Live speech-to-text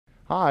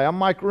Hi, I'm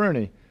Mike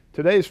Rooney.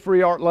 Today's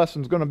free art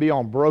lesson is going to be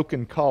on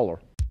broken color.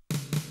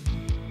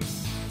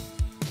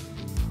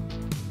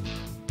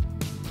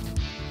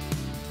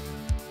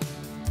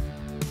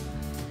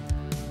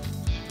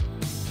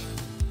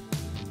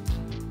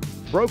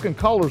 Broken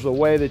color is a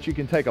way that you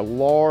can take a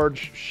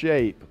large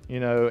shape,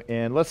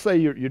 and let's say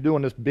you're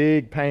doing this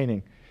big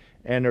painting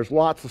and there's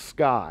lots of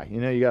sky.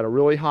 You got a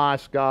really high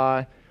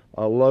sky,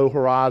 a low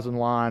horizon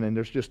line, and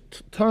there's just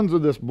tons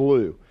of this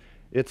blue.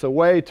 It's a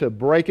way to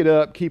break it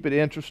up, keep it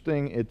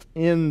interesting. It's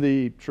in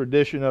the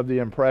tradition of the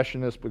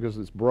impressionists because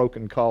it's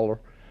broken color.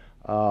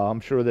 I'm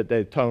sure that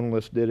the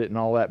tonalists did it and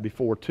all that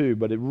before too,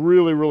 but it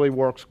really, really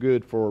works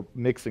good for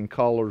mixing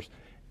colors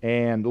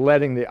and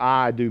letting the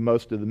eye do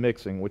most of the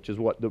mixing, which is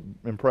what the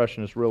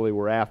impressionists really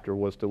were after,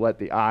 was to let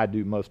the eye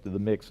do most of the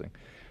mixing.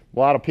 A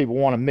lot of people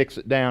want to mix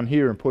it down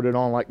here and put it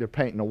on like they're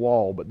painting a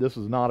wall, but this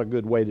is not a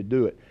good way to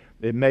do it.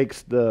 It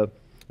makes the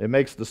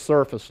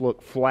surface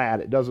look flat.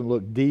 It doesn't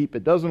look deep.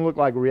 It doesn't look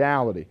like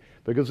reality,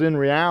 because in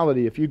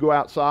reality, if you go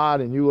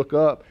outside and you look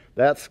up,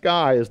 that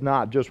sky is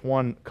not just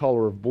one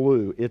color of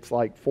blue. It's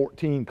like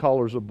 14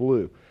 colors of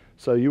blue.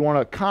 So you want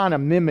to kind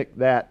of mimic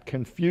that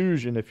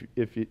confusion,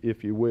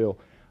 if you will,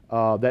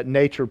 that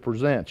nature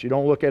presents. You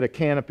don't look at a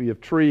canopy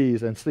of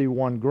trees and see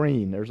one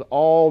green. There's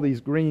all these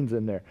greens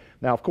in there.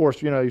 Now, of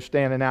course, you're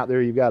standing out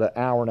there, you've got an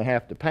hour and a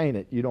half to paint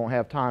it. You don't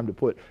have time to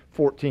put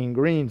 14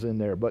 greens in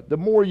there. But the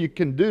more you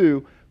can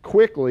do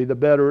quickly, the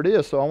better it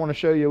is. So I want to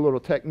show you a little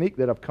technique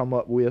that I've come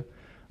up with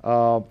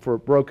for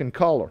broken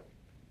color.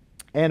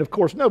 And of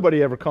course,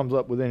 nobody ever comes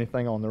up with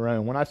anything on their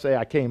own. When I say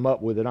I came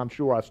up with it, I'm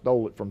sure I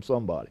stole it from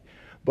somebody.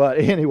 But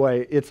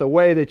anyway, it's a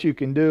way that you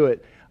can do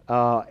it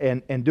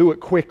and do it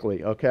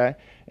quickly, okay?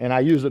 And I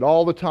use it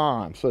all the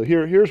time. So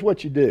here's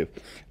what you do.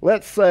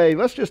 Let's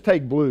just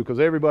take blue, because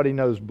everybody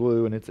knows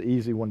blue and it's an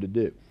easy one to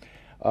do.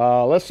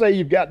 Let's say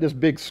you've got this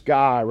big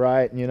sky,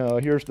 right?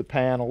 And, here's the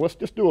panel. Let's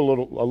just do a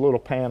little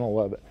panel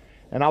of it.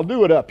 And I'll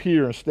do it up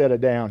here instead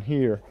of down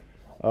here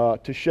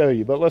to show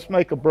you. But let's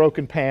make a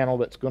broken panel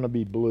that's going to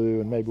be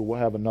blue, and maybe we'll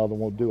have another one.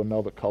 We'll do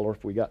another color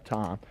if we got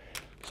time.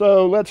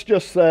 So let's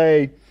just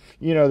say,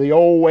 the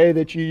old way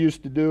that you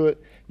used to do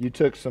it, you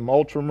took some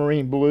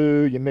ultramarine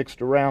blue, you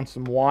mixed around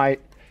some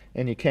white,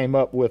 and you came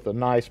up with a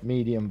nice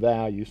medium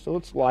value. So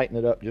let's lighten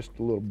it up just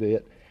a little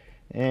bit.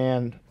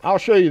 And I'll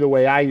show you the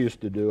way I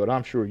used to do it.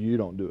 I'm sure you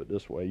don't do it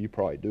this way. You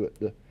probably do it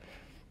the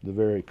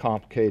very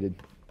complicated,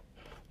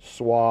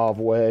 suave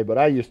way. But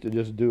I used to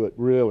just do it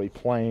really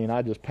plain.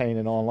 I just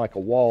painted on like a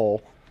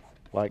wall,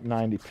 like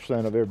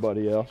 90% of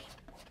everybody else.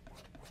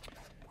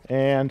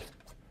 And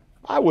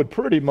I would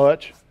pretty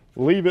much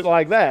leave it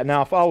like that.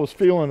 Now, if I was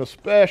feeling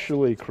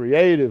especially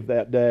creative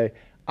that day,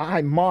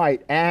 I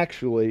might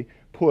actually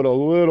put a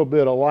little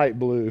bit of light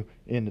blue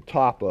in the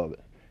top of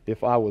it.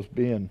 If I was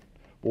being,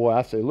 boy,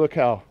 I say, look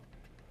how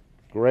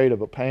great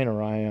of a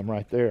painter I am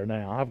right there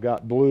now. I've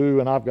got blue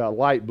and I've got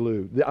light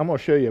blue. I'm going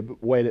to show you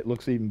a way that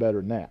looks even better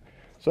than that.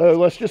 So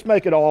let's just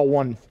make it all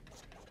one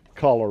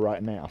color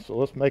right now. So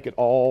let's make it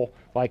all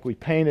like we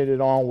painted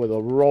it on with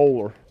a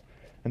roller,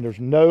 and there's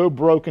no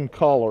broken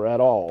color at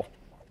all.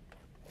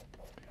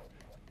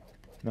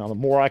 Now, the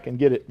more I can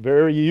get it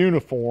very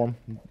uniform,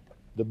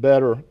 the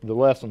better the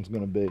lesson's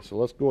going to be. So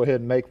let's go ahead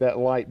and make that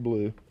light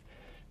blue.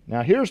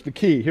 Now, here's the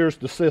key. Here's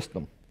the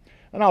system.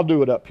 And I'll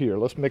do it up here.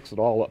 Let's mix it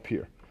all up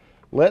here.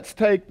 Let's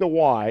take the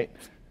white.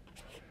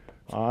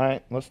 All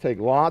right, let's take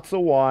lots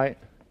of white,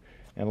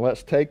 and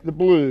let's take the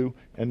blue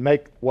and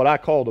make what I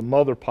call the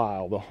mother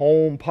pile, the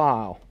home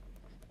pile.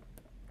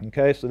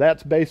 Okay, so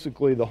that's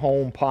basically the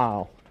home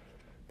pile.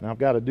 Now, I've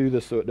got to do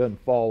this so it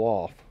doesn't fall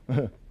off.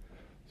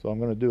 So I'm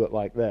going to do it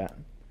like that.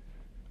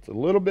 It's a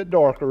little bit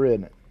darker,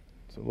 isn't it?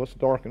 So let's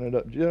darken it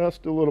up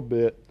just a little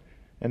bit.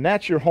 And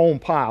that's your home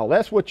pile.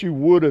 That's what you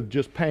would have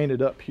just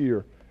painted up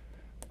here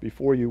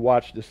before you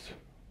watch this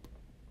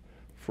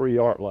free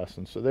art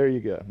lesson. So there you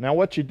go. Now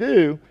what you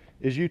do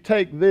is you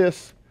take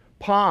this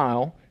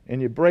pile and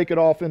you break it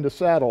off into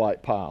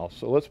satellite piles.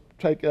 So let's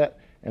take that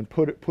and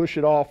push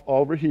it off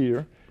over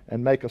here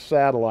and make a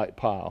satellite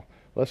pile.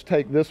 Let's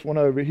take this one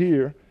over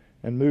here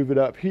and move it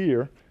up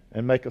here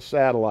and make a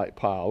satellite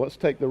pile. Let's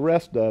take the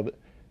rest of it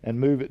and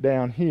move it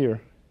down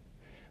here.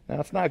 Now,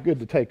 it's not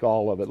good to take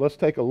all of it. Let's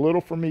take a little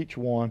from each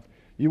one.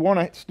 You want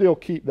to still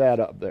keep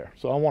that up there.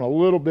 So I want a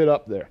little bit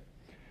up there.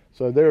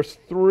 So there's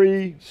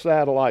 3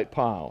 satellite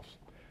piles.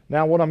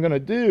 Now what I'm going to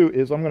do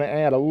is I'm going to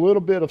add a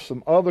little bit of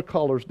some other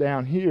colors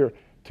down here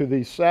to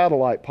these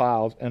satellite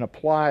piles and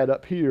apply it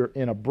up here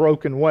in a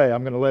broken way.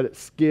 I'm going to let it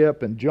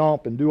skip and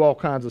jump and do all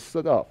kinds of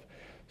stuff.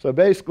 So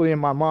basically, in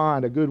my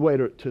mind, a good way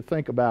to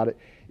think about it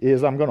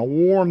is I'm going to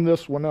warm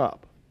this one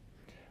up.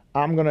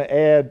 I'm going to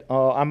add,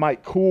 I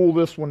might cool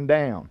this one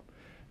down.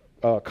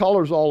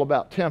 Color's all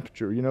about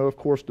temperature. Of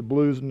course, the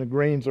blues and the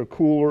greens are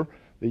cooler.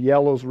 The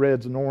yellows,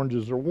 reds, and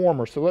oranges are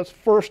warmer. So let's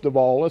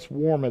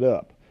warm it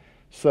up.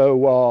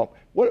 So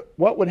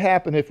what would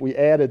happen if we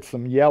added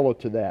some yellow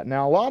to that?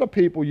 Now, a lot of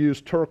people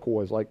use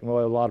turquoise. A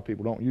lot of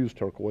people don't use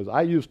turquoise.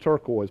 I use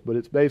turquoise, but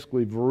it's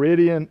basically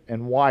viridian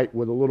and white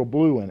with a little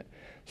blue in it.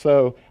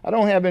 So I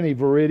don't have any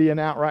Viridian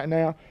out right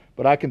now,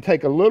 but I can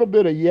take a little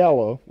bit of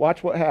yellow.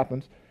 Watch what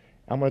happens.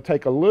 I'm going to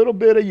take a little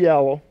bit of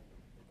yellow,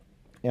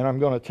 and I'm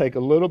going to take a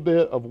little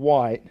bit of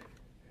white,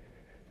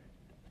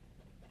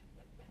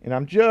 and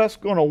I'm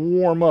just going to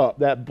warm up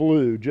that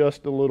blue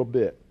just a little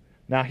bit.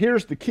 Now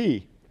here's the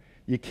key.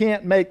 You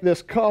can't make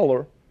this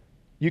color,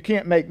 you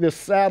can't make this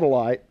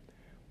satellite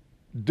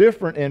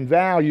different in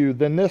value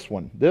than this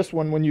one. This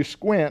one, when you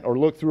squint or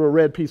look through a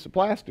red piece of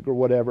plastic or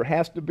whatever,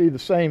 has to be the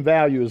same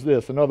value as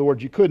this. In other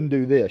words, you couldn't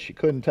do this. You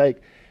couldn't take,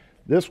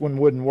 this one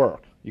wouldn't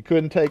work. You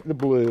couldn't take the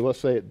blue. Let's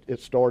say it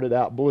started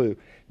out blue.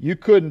 You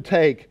couldn't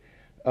take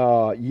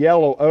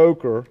yellow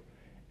ochre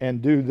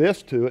and do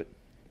this to it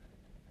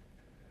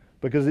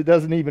because it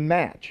doesn't even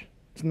match.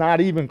 It's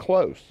not even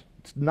close.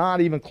 It's not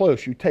even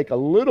close. You take a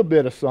little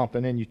bit of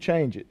something and you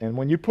change it. And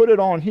when you put it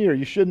on here,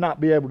 you should not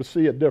be able to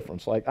see a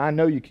difference. Like, I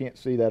know you can't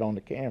see that on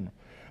the camera.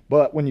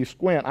 But when you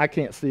squint, I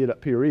can't see it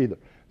up here either.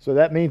 So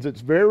that means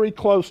it's very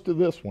close to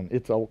this one.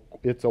 It's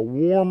a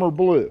warmer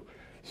blue.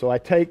 So I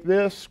take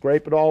this,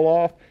 scrape it all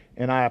off,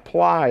 and I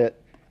apply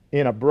it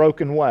in a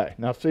broken way.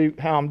 Now see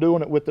how I'm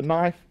doing it with the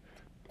knife?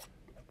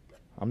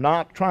 I'm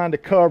not trying to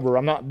cover.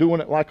 I'm not doing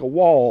it like a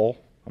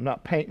wall. I'm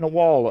not painting a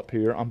wall up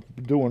here. I'm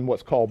doing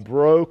what's called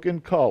broken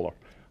color.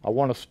 I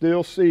want to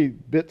still see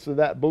bits of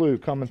that blue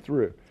coming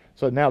through.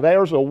 So now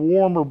there's a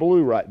warmer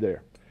blue right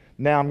there.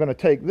 Now I'm going to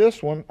take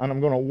this one and I'm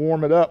going to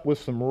warm it up with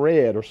some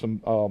red, or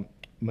some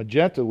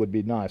magenta would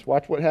be nice.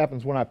 Watch what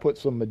happens when I put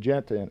some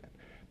magenta in it.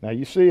 Now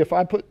you see, if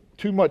I put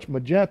too much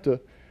magenta,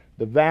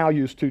 the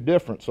value's too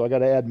different. So I got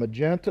to add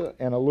magenta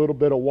and a little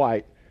bit of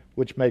white,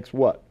 which makes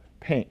what?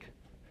 Pink.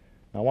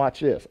 Now watch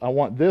this. I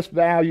want this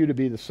value to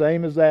be the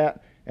same as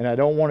that, and I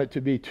don't want it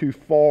to be too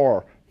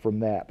far from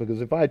that,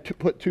 because if I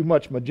put too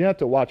much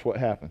magenta, watch what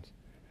happens.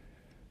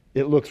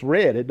 It looks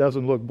red. It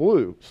doesn't look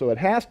blue. So it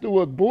has to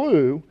look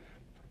blue,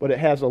 but it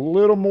has a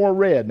little more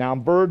red. Now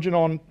I'm verging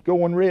on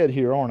going red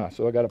here, aren't I?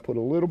 So I got to put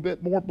a little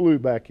bit more blue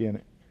back in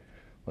it.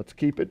 Let's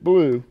keep it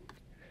blue.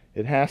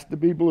 It has to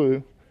be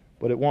blue,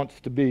 but it wants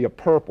to be a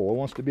purple. It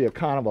wants to be a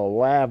kind of a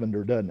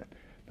lavender, doesn't it?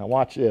 Now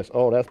watch this.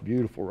 Oh, that's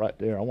beautiful right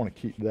there. I want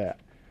to keep that.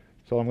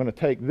 So I'm going to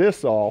take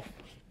this off,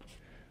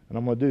 and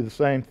I'm going to do the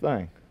same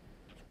thing.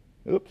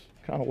 Oops,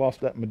 kind of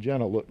lost that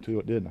magenta look to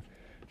it, didn't I?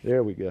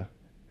 There we go.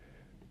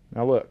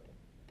 Now look,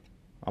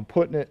 I'm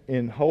putting it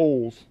in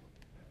holes.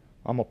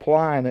 I'm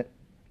applying it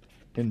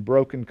in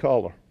broken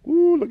color.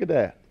 Ooh, look at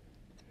that.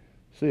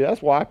 See,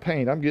 that's why I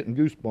paint. I'm getting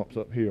goosebumps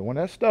up here. When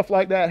that stuff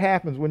like that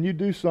happens, when you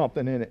do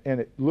something in it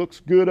and it looks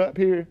good up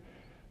here,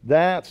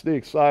 that's the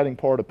exciting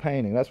part of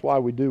painting. That's why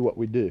we do what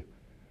we do.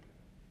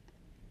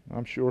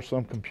 I'm sure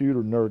some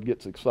computer nerd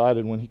gets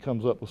excited when he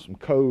comes up with some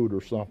code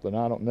or something.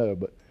 I don't know,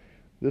 but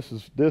this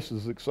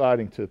is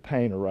exciting to a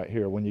painter right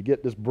here. When you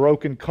get this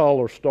broken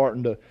color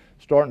starting to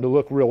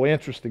look real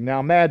interesting. Now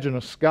imagine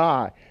a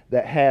sky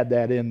that had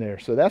that in there.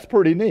 So that's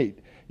pretty neat.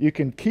 You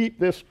can keep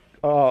this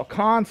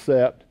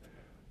concept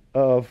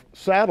of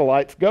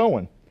satellites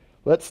going.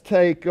 Let's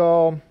take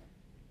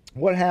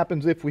what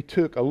happens if we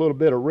took a little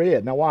bit of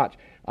red. Now watch,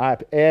 I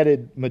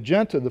added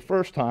magenta the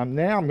first time.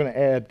 Now I'm going to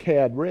add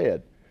cad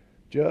red.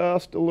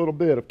 Just a little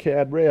bit of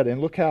cad red.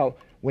 And look how,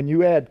 when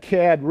you add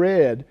cad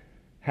red,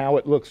 how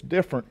it looks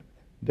different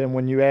than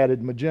when you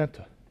added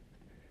magenta.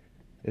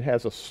 It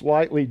has a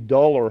slightly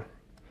duller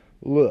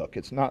look.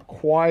 It's not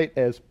quite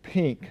as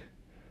pink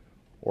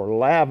or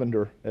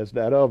lavender as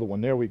that other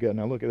one. There we go.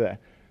 Now look at that.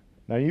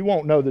 Now you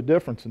won't know the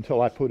difference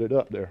until I put it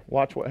up there.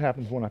 Watch what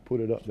happens when I put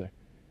it up there.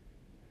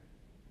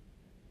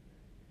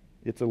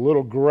 It's a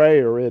little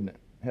grayer, isn't it?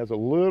 It has a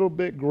little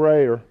bit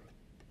grayer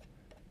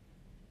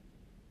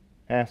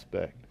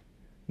aspect.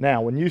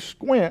 Now when you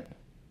squint,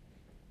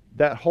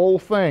 that whole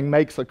thing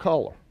makes a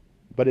color,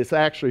 but it's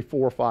actually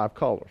 4 or 5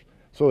 colors.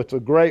 So it's a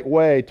great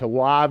way to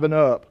liven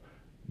up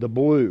the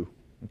blue,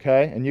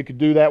 okay? And you could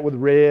do that with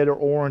red or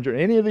orange or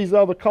any of these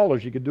other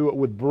colors. You could do it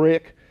with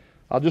brick.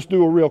 I'll just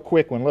do a real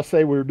quick one. Let's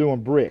say we were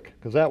doing brick,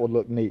 because that would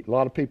look neat. A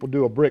lot of people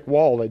do a brick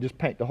wall. They just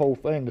paint the whole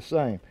thing the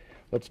same.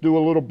 Let's do a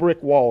little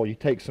brick wall. You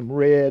take some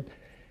red,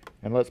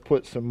 and let's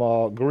put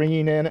some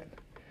green in it.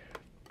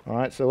 All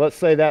right, so let's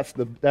say that's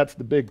the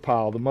big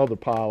pile, the mother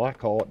pile, I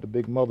call it, the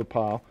big mother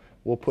pile.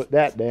 We'll put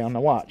that down.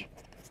 Now watch.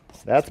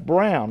 That's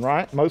brown,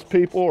 right? Most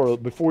people, or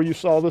before you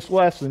saw this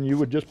lesson, you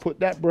would just put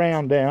that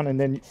brown down and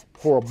then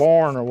for a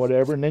barn or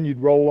whatever, and then you'd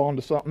roll on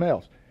to something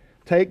else.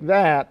 Take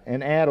that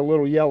and add a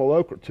little yellow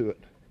ochre to it.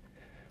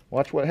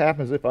 Watch what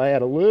happens if I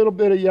add a little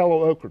bit of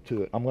yellow ochre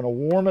to it. I'm going to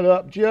warm it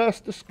up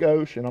just a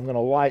skosh, and I'm going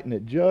to lighten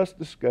it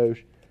just a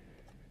skosh.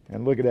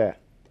 And look at that.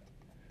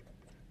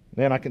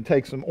 Then I can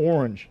take some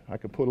orange. I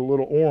can put a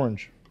little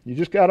orange. You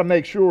just got to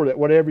make sure that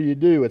whatever you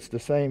do, it's the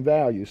same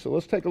value. So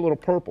let's take a little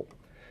purple.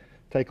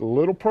 Take a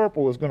little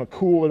purple is going to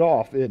cool it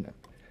off, isn't it?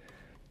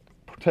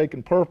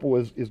 Taking purple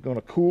is going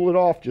to cool it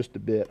off just a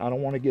bit. I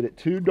don't want to get it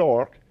too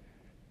dark.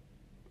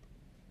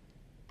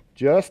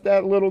 Just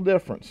that little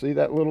difference. See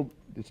that little,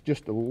 it's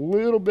just a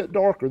little bit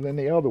darker than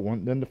the other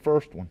one, than the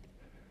first one.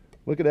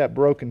 Look at that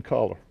broken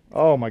color.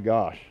 Oh my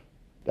gosh.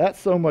 That's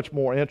so much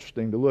more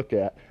interesting to look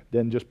at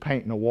than just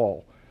painting a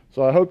wall.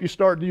 So I hope you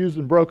start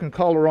using broken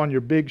color on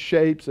your big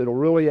shapes. It'll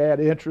really add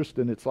interest,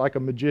 and it's like a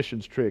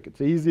magician's trick.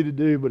 It's easy to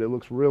do, but it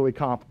looks really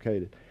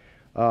complicated.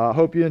 I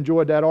hope you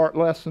enjoyed that art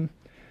lesson.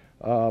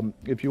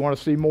 If you want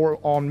to see more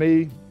on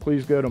me,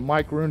 please go to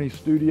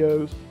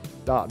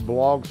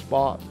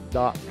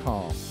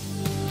MikeRooneyStudios.blogspot.com.